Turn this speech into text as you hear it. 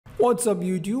What's up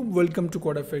YouTube, welcome to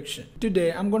CodAffection.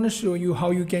 Today I'm going to show you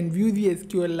how you can view the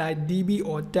SQLite DB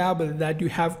or table that you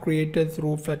have created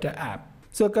through Flutter App.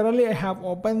 So currently I have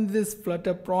opened this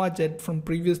Flutter project from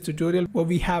previous tutorial where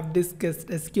we have discussed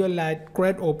SQLite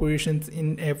CRUD operations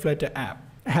in a Flutter app.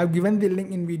 I have given the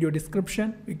link in video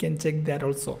description, you can check that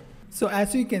also. So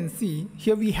as you can see,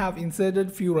 here we have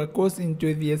inserted few records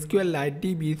into the SQLite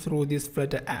DB through this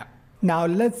Flutter app. Now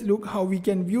let's look how we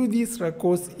can view these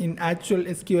records in actual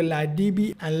SQLite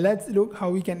DB, and let's look how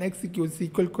we can execute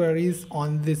SQL queries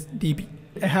on this DB.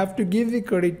 I have to give the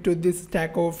credit to this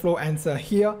Stack Overflow answer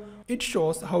here. It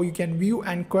shows how you can view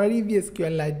and query the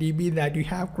SQLite DB that you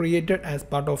have created as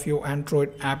part of your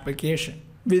Android application.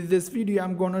 With this video,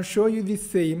 I'm going to show you the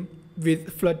same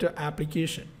with Flutter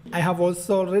application. I have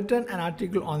also written an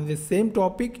article on the same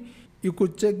topic. You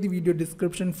could check the video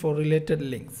description for related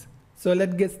links. So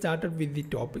let's get started with the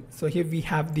topic. So here we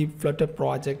have the Flutter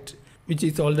project, which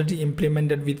is already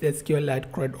implemented with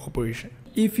SQLite CRUD operation.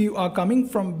 If you are coming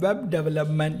from web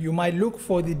development, you might look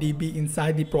for the DB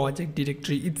inside the project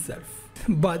directory itself.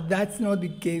 But that's not the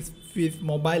case with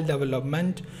mobile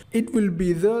development. It will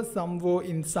be there somewhere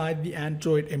inside the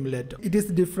Android emulator. It is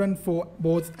different for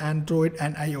both Android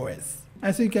and iOS.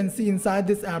 As you can see inside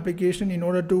this application, in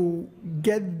order to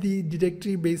get the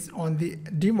directory based on the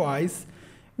device,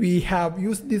 we have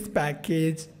used this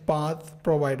package path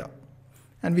provider,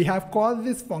 and we have called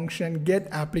this function get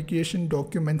application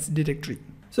documents directory.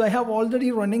 So I have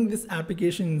already running this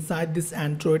application inside this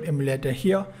Android emulator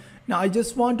here. Now I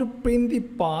just want to print the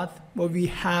path where we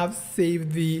have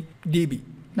saved the DB.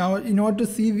 Now in order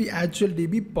to see the actual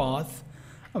DB path,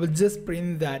 I will just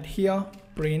print that here,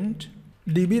 print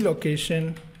DB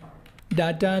location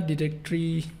data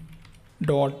directory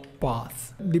dot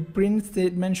path. The print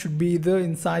statement should be there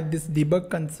inside this debug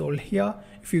console here.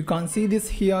 If you can't see this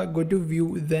here, go to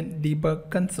view, then debug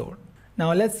console.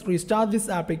 Now let's restart this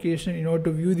application in order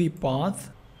to view the path.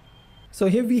 So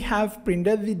here we have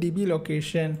printed the DB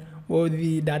location where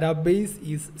the database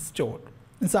is stored.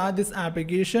 Inside this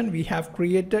application, we have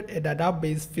created a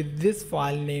database with this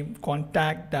file name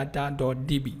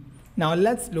contact.data.db. Now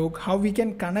let's look how we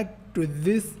can connect to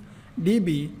this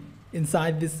DB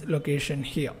inside this location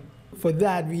here. For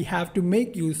that, we have to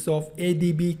make use of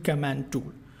ADB command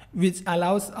tool, which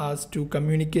allows us to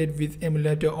communicate with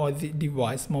emulator or the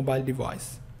device, mobile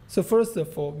device. So first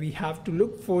of all, we have to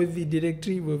look for the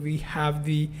directory where we have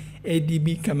the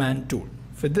ADB command tool.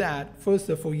 For that, first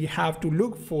of all, you have to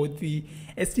look for the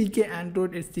SDK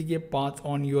Android SDK path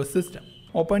on your system.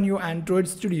 Open your Android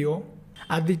Studio.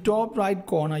 At the top right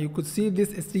corner, you could see this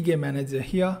SDK manager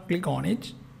here. Click on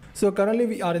it. So currently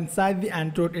we are inside the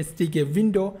Android SDK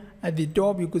window. At the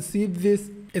top you could see this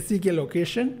SDK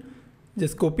location.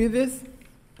 Just copy this.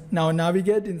 Now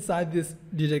navigate inside this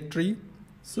directory.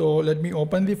 So let me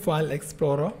open the file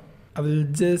explorer. I will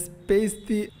just paste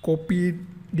the copied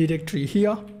directory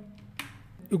here.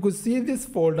 You could see this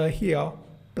folder here,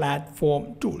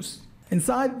 platform tools.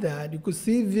 Inside that you could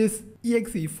see this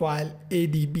exe file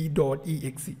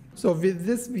adb.exe. So with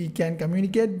this we can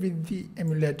communicate with the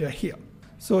emulator here.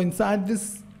 So inside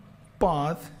this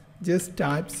path, just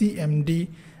type cmd,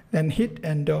 then hit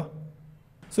enter.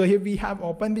 So here we have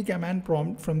opened the command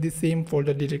prompt from the same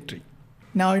folder directory.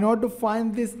 Now in order to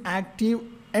find this active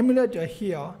emulator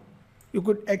here, you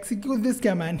could execute this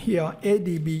command here,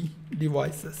 adb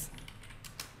devices.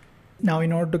 Now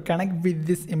in order to connect with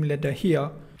this emulator here,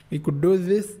 we could do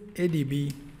this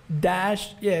adb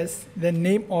 -s, the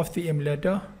name of the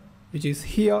emulator, which is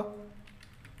here,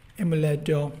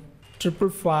 emulator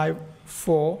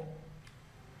 5554,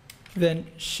 then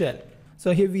shell.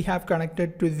 So here we have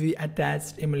connected to the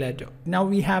attached emulator. Now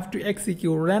we have to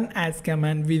execute run as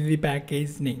command with the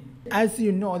package name. As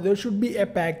you know, there should be a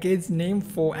package name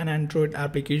for an Android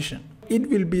application. It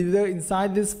will be there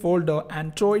inside this folder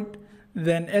Android,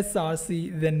 then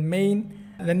src, then main,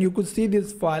 then you could see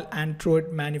this file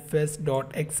Android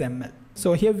manifest.xml.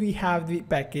 So here we have the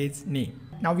package name.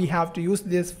 Now we have to use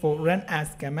this for run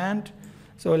as command.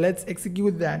 So let's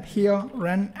execute that here,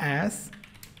 run as,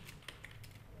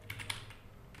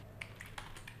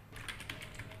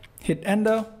 hit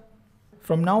enter.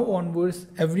 From now onwards,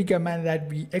 every command that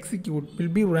we execute will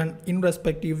be run in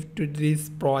respective to this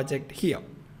project here.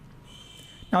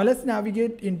 Now let's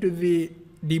navigate into the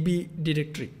DB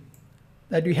directory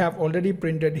that we have already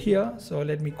printed here. So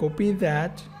let me copy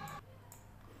that.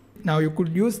 Now you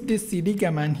could use this cd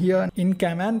command here in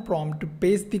command prompt to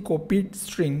paste the copied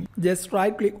string. Just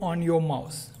right click on your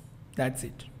mouse. That's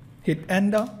it. Hit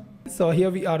enter. So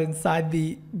here we are inside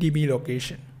the DB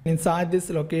location. Inside this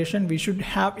location we should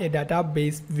have a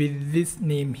database with this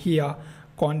name here,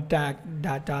 contact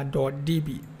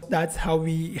data.db. That's how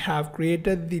we have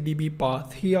created the DB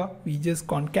path here. We just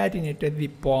concatenated the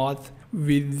path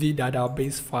with the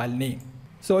database file name.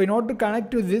 So in order to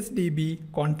connect to this DB,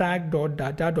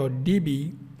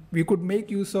 contact.data.db, we could make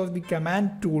use of the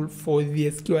command tool for the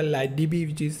SQLite DB,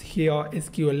 which is here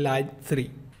SQLite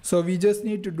 3. So we just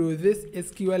need to do this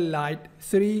SQLite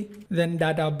 3, then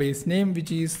database name,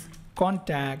 which is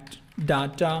contact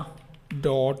data.db.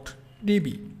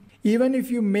 Even if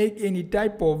you make any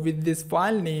typo with this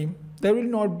file name, there will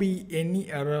not be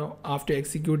any error after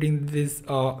executing this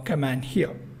command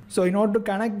here. So in order to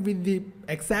connect with the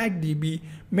exact DB,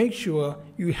 make sure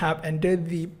you have entered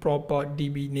the proper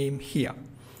DB name here.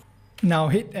 Now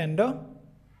hit enter.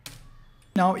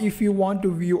 Now if you want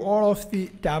to view all of the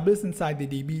tables inside the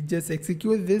DB, just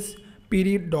execute this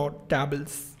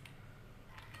period.tables.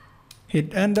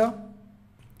 Hit enter.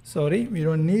 Sorry, we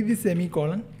don't need the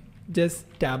semicolon, just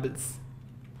tables.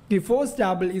 The first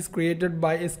table is created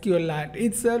by SQLite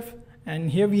itself, and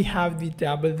here we have the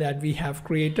table that we have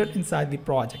created inside the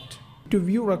project. To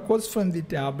view records from the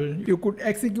table, you could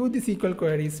execute the SQL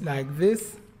queries like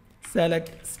this,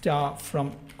 select star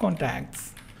from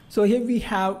contacts. So here we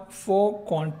have 4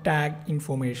 contact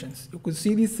informations. You could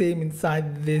see the same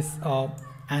inside this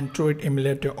Android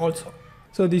emulator also.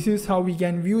 So this is how we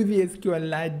can view the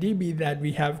SQLite DB that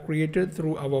we have created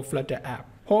through our Flutter app.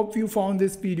 Hope you found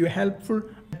this video helpful.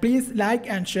 Please like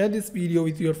and share this video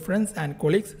with your friends and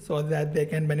colleagues so that they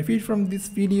can benefit from this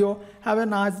video. Have a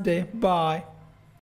nice day. Bye.